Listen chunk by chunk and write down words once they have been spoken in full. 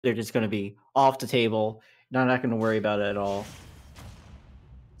they're just going to be off the table. You're not going to worry about it at all.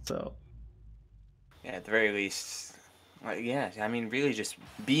 So yeah, at the very least, yeah. I mean, really, just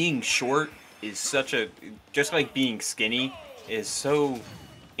being short is such a just like being skinny is so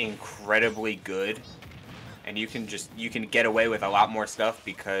incredibly good, and you can get away with a lot more stuff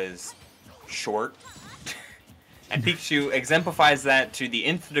because short. And Pikachu exemplifies that to the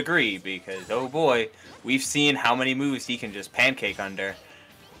nth degree because, oh boy, we've seen how many moves he can just pancake under.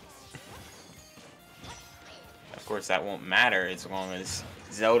 Of course, that won't matter as long as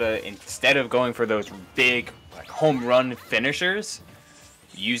Zelda, instead of going for those big like home run finishers,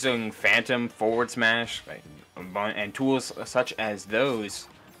 using Phantom forward smash and tools such as those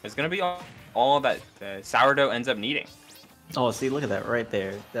is going to be all that SaurDeux ends up needing. oh, see, look at that right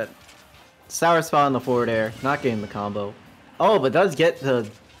there. That sour spot on the forward air, not getting the combo. Oh, but does get the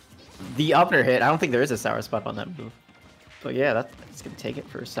upper hit. I don't think there is a sour spot on that move. But yeah, that's gonna take it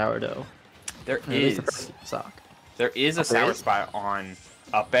for SaurDeux. There is a sour spot on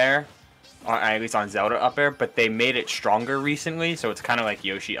up air, at least on Zelda up air, but they made it stronger recently, so it's kind of like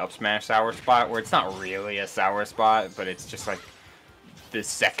Yoshi up smash sour spot, where it's not really a sour spot, but it's just like the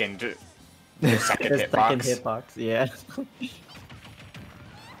second hitbox. Yeah.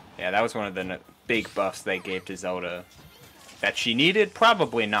 Yeah, that was one of the big buffs they gave to Zelda that she needed.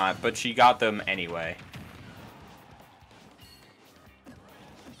 Probably not, but she got them anyway.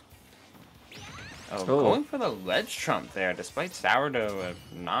 Oh, going for the ledge trump there, despite SaurDeux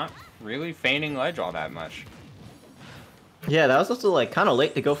not really feigning ledge all that much. Yeah, that was also like kind of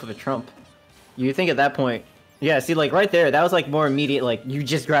late to go for the trump. You think at that point, yeah, see, like right there, that was like more immediate. Like you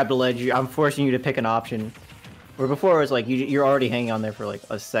just grabbed a ledge, I'm forcing you to pick an option. Where before it was like you're already hanging on there for like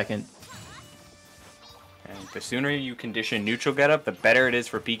a second. And the sooner you condition neutral getup, the better it is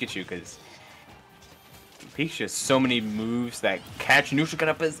for Pikachu, because Pikachu has so many moves that catch neutral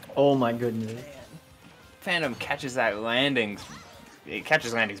getup as. Oh my goodness. Phantom catches that landings. It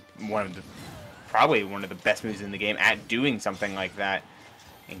catches landings probably one of the best moves in the game at doing something like that.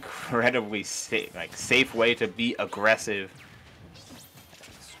 Incredibly safe way to be aggressive.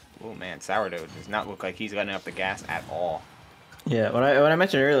 Oh man, SaurDeux does not look like he's letting up the gas at all. Yeah, when I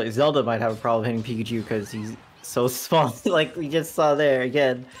mentioned earlier, Zelda might have a problem hitting Pikachu because he's so small. Like we just saw there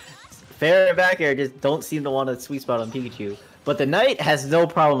again, fair and back air just don't seem to want a sweet spot on Pikachu. But the Knight has no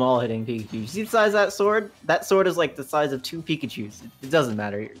problem at all hitting Pikachu. You see the size of that sword? That sword is like the size of 2 Pikachus. It doesn't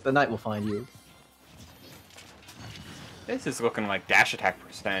matter. The Knight will find you. This is looking like dash attack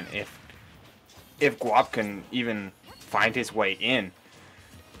percent if Guap can even find his way in.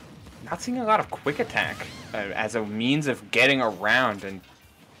 Not seeing a lot of quick attack as a means of getting around, and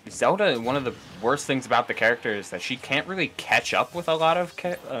Zelda, one of the worst things about the character is that she can't really catch up with a lot of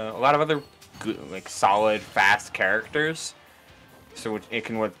other good, like solid fast characters. So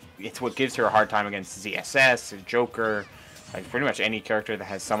it's what gives her a hard time against ZSS, Joker, like pretty much any character that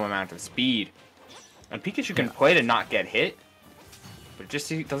has some amount of speed. And Pikachu can play to not get hit, but it just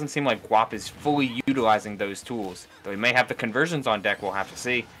doesn't seem like Guap is fully utilizing those tools. Though he may have the conversions on deck, we'll have to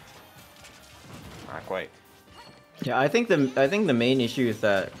see. Not quite. Yeah, I think the main issue is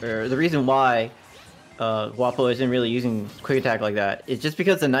that, or the reason why Guapo isn't really using quick attack like that is just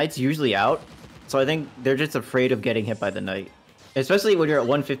because the Knight's usually out. So I think they're just afraid of getting hit by the Knight, especially when you're at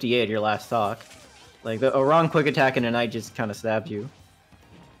 158, your last stock. Like a wrong quick attack and a Knight just kind of stabs you.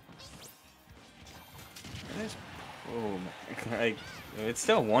 Oh, like it's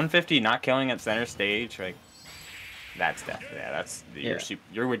still 150, not killing at center stage. Like that's death. Yeah, that's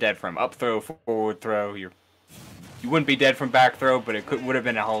you're dead from up throw, forward throw. You wouldn't be dead from back throw, but it would have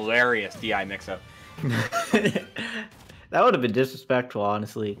been a hilarious DI mix-up. That would have been disrespectful,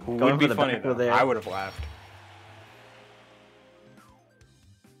 honestly. It would be funny though. I would have laughed.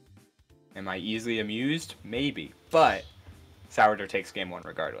 Am I easily amused? Maybe, but SaurDeux takes game 1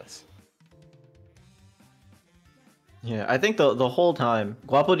 regardless. Yeah, I think the whole time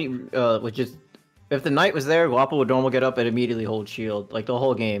Guapo would just, if the Knight was there, Guapo would normal get up and immediately hold shield like the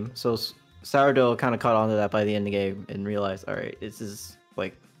whole game. So SaurDeux kind of caught on to that by the end of the game and realized, all right, this is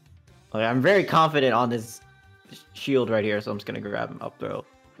like I'm very confident on this shield right here, so I'm just gonna grab him up throw,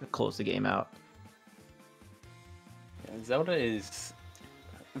 close the game out. Yeah, Zelda is.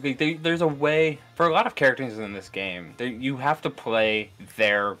 There's a way for a lot of characters in this game. You have to play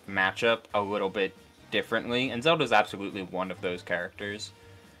their matchup a little bit differently, and Zelda's absolutely one of those characters.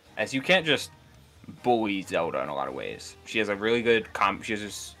 As you can't just bully Zelda in a lot of ways. She has a really good she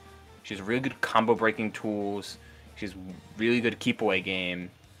has really good combo breaking tools. She has really good keep away game.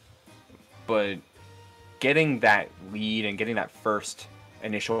 But getting that lead and getting that first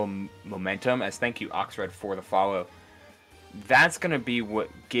initial momentum, as thank you Oxred for the follow, that's going to be what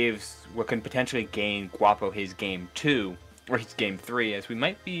can potentially gain Guapo his game 2 or his game 3, as we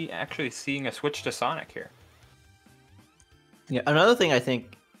might be actually seeing a switch to Sonic here. Yeah, another thing I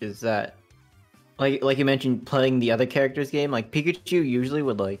think is that, like you mentioned, playing the other characters' game, like Pikachu usually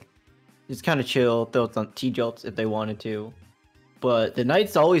would like just kind of chill, throw some T-Jolts if they wanted to, but the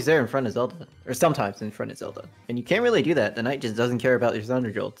Knight's always there in front of Zelda, or sometimes in front of Zelda, and you can't really do that. The Knight just doesn't care about your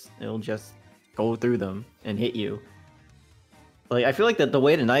Thunder Jolts; it'll just go through them and hit you. Like, I feel like that the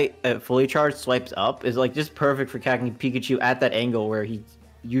way the Knight at fully charged swipes up is like just perfect for catching Pikachu at that angle where he's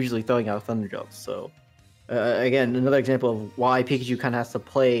usually throwing out Thunder Jolts. So, again, another example of why Pikachu kind of has to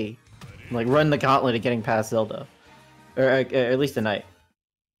play, like, run the gauntlet of getting past Zelda, or at least the Knight.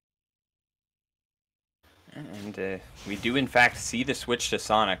 And we do, in fact, see the switch to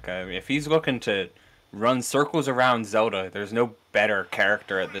Sonic. If he's looking to run circles around Zelda, there's no better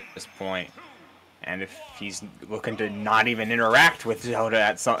character at this point. And if he's looking to not even interact with Zelda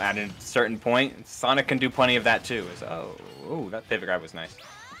at a certain point, Sonic can do plenty of that too. So, oh, that pivot grab was nice.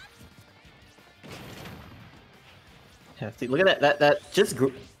 Yeah, see, look at that just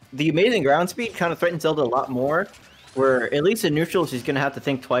the amazing ground speed kind of threatens Zelda a lot more. Where at least in neutral, she's gonna have to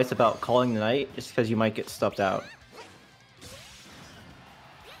think twice about calling the Knight just because you might get stuffed out.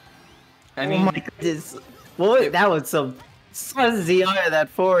 I mean, oh my goodness, that was some ZI that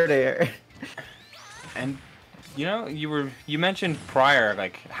forward air. And you know, you mentioned prior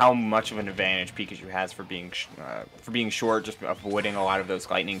like how much of an advantage Pikachu has for being short, just avoiding a lot of those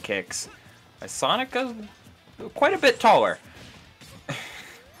lightning kicks. Sonic is quite a bit taller.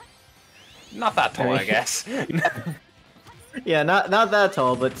 Not that tall, I guess. Yeah, not that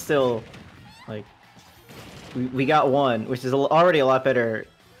tall, but still, like, we got one, which is already a lot better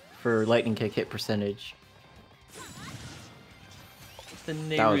for lightning kick hit percentage. The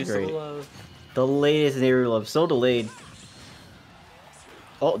that was great. The latest Nehru love, so delayed.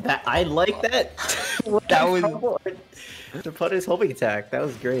 Oh, that I like that. That was to put his homing attack. That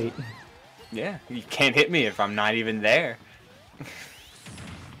was great. Yeah, you can't hit me if I'm not even there.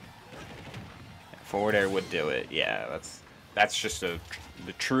 Forward air would do it. Yeah, that's just the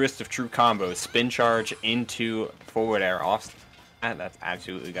truest of true combos. Spin charge into forward air off. That's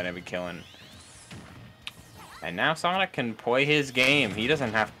absolutely gonna be killing. And now Sonic can play his game. He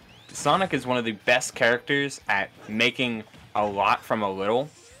doesn't have. Sonic is one of the best characters at making a lot from a little,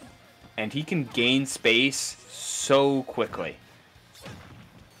 and he can gain space so quickly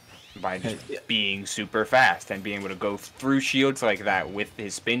by just being super fast and being able to go through shields like that with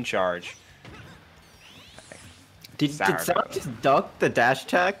his spin charge. Did Sonic just duck the dash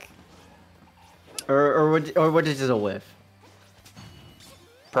attack? Or was it just a whiff?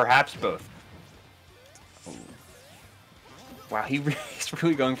 Perhaps both. Oh. Wow, he's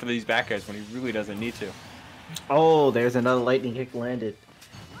really going for these back airs when he really doesn't need to. Oh, there's another lightning kick landed.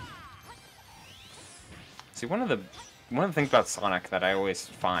 See, one of the things about Sonic that I always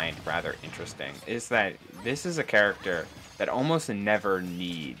find rather interesting is that this is a character that almost never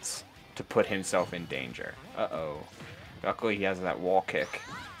needs to put himself in danger. Uh-oh. Luckily he has that wall kick.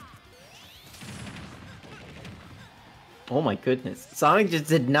 Oh my goodness. Sonic just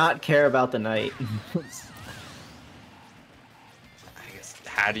did not care about the Knight. I guess,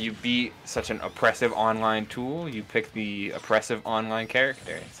 how do you beat such an oppressive online tool? You pick the oppressive online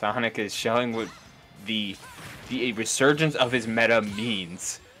character. Sonic is showing what the resurgence of his meta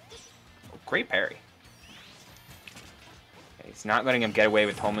means. Oh, great parry. He's not letting him get away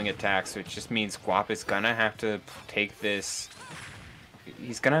with homing attacks, which just means Guapo is gonna have to take this.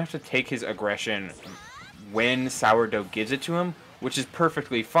 He's gonna have to take his aggression when SaurDeux gives it to him, which is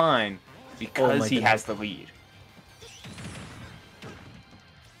perfectly fine because he has the lead.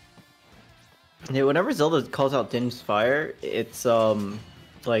 Yeah, whenever Zelda calls out Din's Fire, it's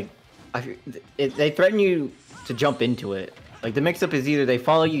like they threaten you to jump into it. Like, the mix-up is either they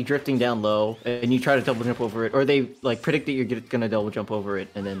follow you drifting down low, and you try to double jump over it, or they, like, predict that you're gonna double jump over it,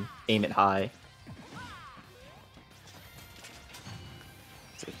 and then aim it high.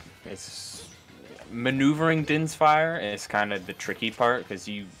 It's maneuvering Din's Fire is kind of the tricky part, because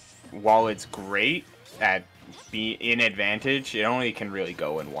while it's great at being in advantage, it only can really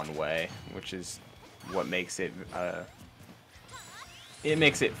go in one way, which is what makes it, it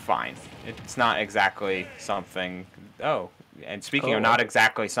makes it fine. It's not exactly something, and speaking of not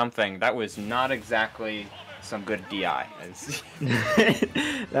exactly something, that was not exactly some good DI.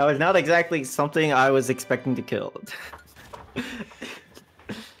 That was not exactly something I was expecting to kill.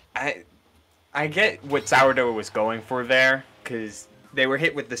 I get what SaurDeux was going for there, because they were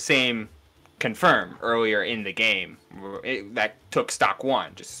hit with the same confirm earlier in the game. That took stock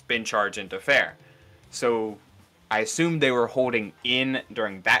 1, just spin charge into fair. So I assumed they were holding in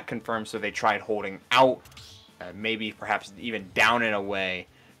during that confirm, so they tried holding out, maybe perhaps even down and away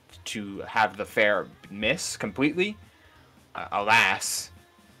to have the fair miss completely. Alas,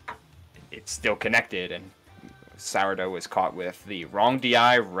 it's still connected, and SaurDeux was caught with the wrong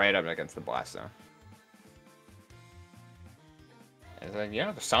DI right up against the blast zone. And then,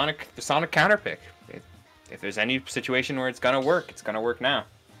 yeah, the Sonic counter pick. If there's any situation where it's gonna work now.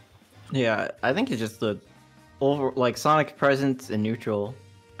 Yeah, I think it's just the like Sonic presence in neutral,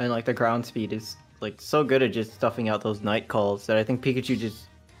 and like the ground speed is like so good at just stuffing out those night calls that I think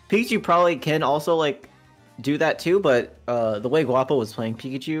Pikachu probably can also like do that too, but the way Guapo was playing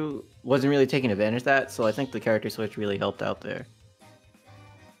Pikachu wasn't really taking advantage of that, so I think the character switch really helped out there.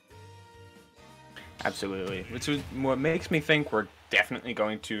 Absolutely, which is what makes me think we're definitely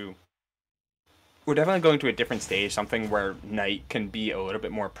going to a different stage, something where Night can be a little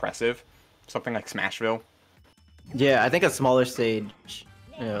bit more oppressive, something like Smashville. Yeah, I think a smaller stage.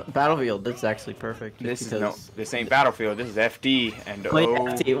 Yeah, Battlefield, that's actually perfect. This ain't Battlefield, this is FD, and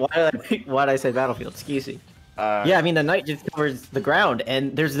why did I say Battlefield? Excuse me. Yeah, I mean the Night just covers the ground,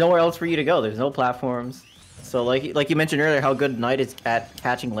 and there's nowhere else for you to go. There's no platforms. So like you mentioned earlier, how good Night is at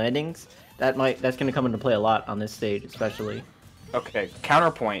catching landings. That's gonna come into play a lot on this stage, especially. Okay,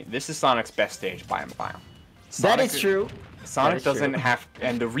 counterpoint. This is Sonic's best stage by a mile. That is true. Sonic doesn't have,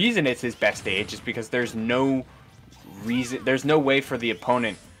 and the reason it's his best stage is because there's no way for the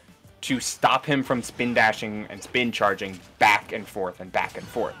opponent to stop him from spin dashing and spin charging back and forth and back and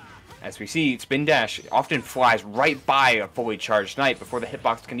forth. As we see, spin dash often flies right by a fully charged Knight before the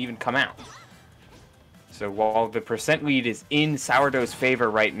hitbox can even come out. So while the percent lead is in SaurDeux's favor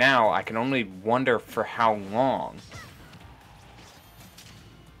right now, I can only wonder for how long.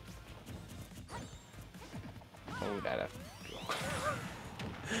 Oh, that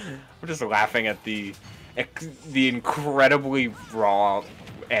I'm just laughing at the incredibly raw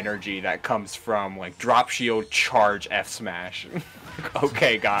energy that comes from like drop shield charge F smash.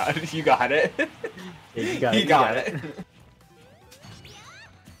 Okay, God, you got it. Yeah, you got it.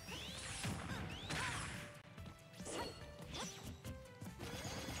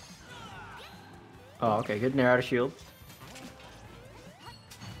 Oh, okay, good nair out of shield.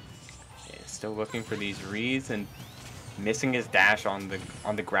 Yeah, still looking for these reads and missing his dash on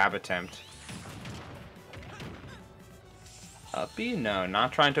the grab attempt. Up B? No,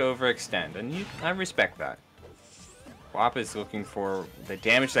 not trying to overextend, and I respect that. Guapo is looking for the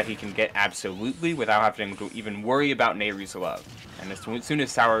damage that he can get absolutely without having to even worry about Nehru's love. And as soon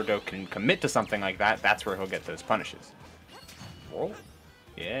as SaurDeux can commit to something like that, that's where he'll get those punishes. Whoa.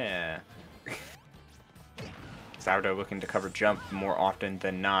 Yeah. SaurDeux looking to cover jump more often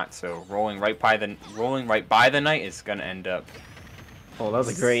than not, so rolling right by the Knight is gonna end up. Oh, that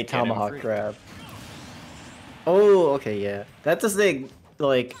was a great tomahawk grab. Oh, okay, yeah. That's the thing.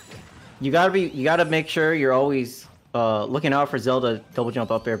 Like, you gotta make sure you're always looking out for Zelda double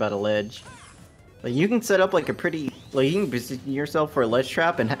jump up air by the ledge. Like, you can set up like you can position yourself for a ledge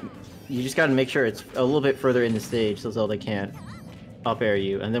trap, and you just gotta make sure it's a little bit further in the stage so Zelda can't up air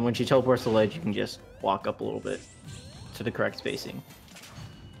you. And then when she teleports the ledge, you can just walk up a little bit to the correct spacing.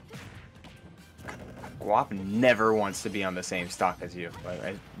 Guapo never wants to be on the same stock as you.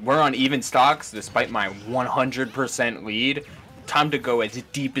 We're on even stocks despite my 100% lead. Time to go as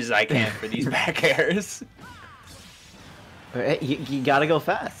deep as I can for these back airs. You gotta go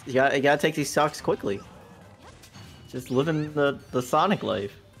fast. You gotta take these stocks quickly. Just living the Sonic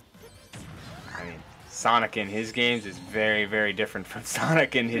life. I mean, Sonic in his games is very, very different from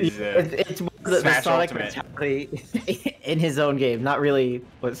Sonic in his it's more the Sonic mentality in his own game, not really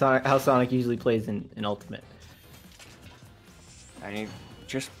how Sonic usually plays in Ultimate. I mean,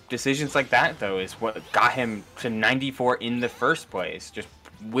 just decisions like that, though, is what got him to 94 in the first place. Just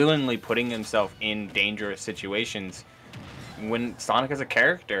willingly putting himself in dangerous situations when Sonic as a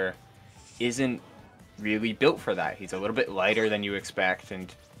character isn't really built for that. He's a little bit lighter than you expect,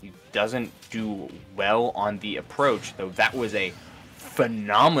 and he doesn't do well on the approach, though that was a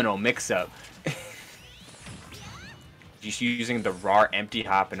phenomenal mix-up. Just using the raw empty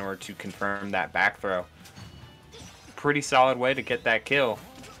hop in order to confirm that back throw. Pretty solid way to get that kill.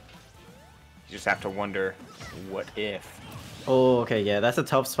 You just have to wonder, what if? Oh, okay, yeah, that's a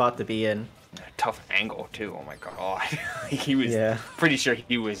tough spot to be in. Tough angle, too. Oh my god. He was pretty sure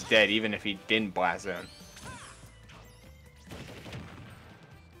he was dead, even if he didn't blast zone.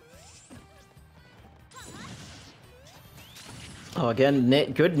 Oh, again,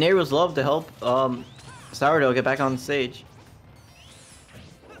 good Nehru's love to help SaurDeux get back on stage.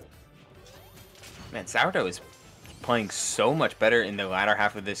 Man, SaurDeux is playing so much better in the latter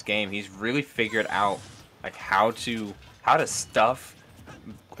half of this game. He's really figured out like how to stuff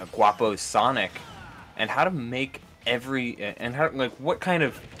Guapo's Sonic, and how to make like what kind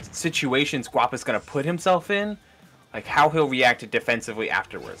of situations Guapo's gonna put himself in, like how he'll react defensively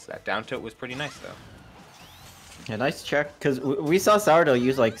afterwards. That down tilt was pretty nice though. Yeah, nice check, because we saw SaurDeux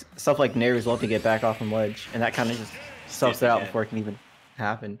use like stuff like Nair as well to get back off from ledge, and that kind of just stuffs it out before it can even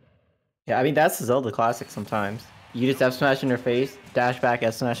happen. Yeah, I mean that's the Zelda classic sometimes. You just F smash in their face, dash back,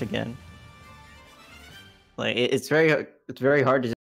 F smash again. Like it's very hard to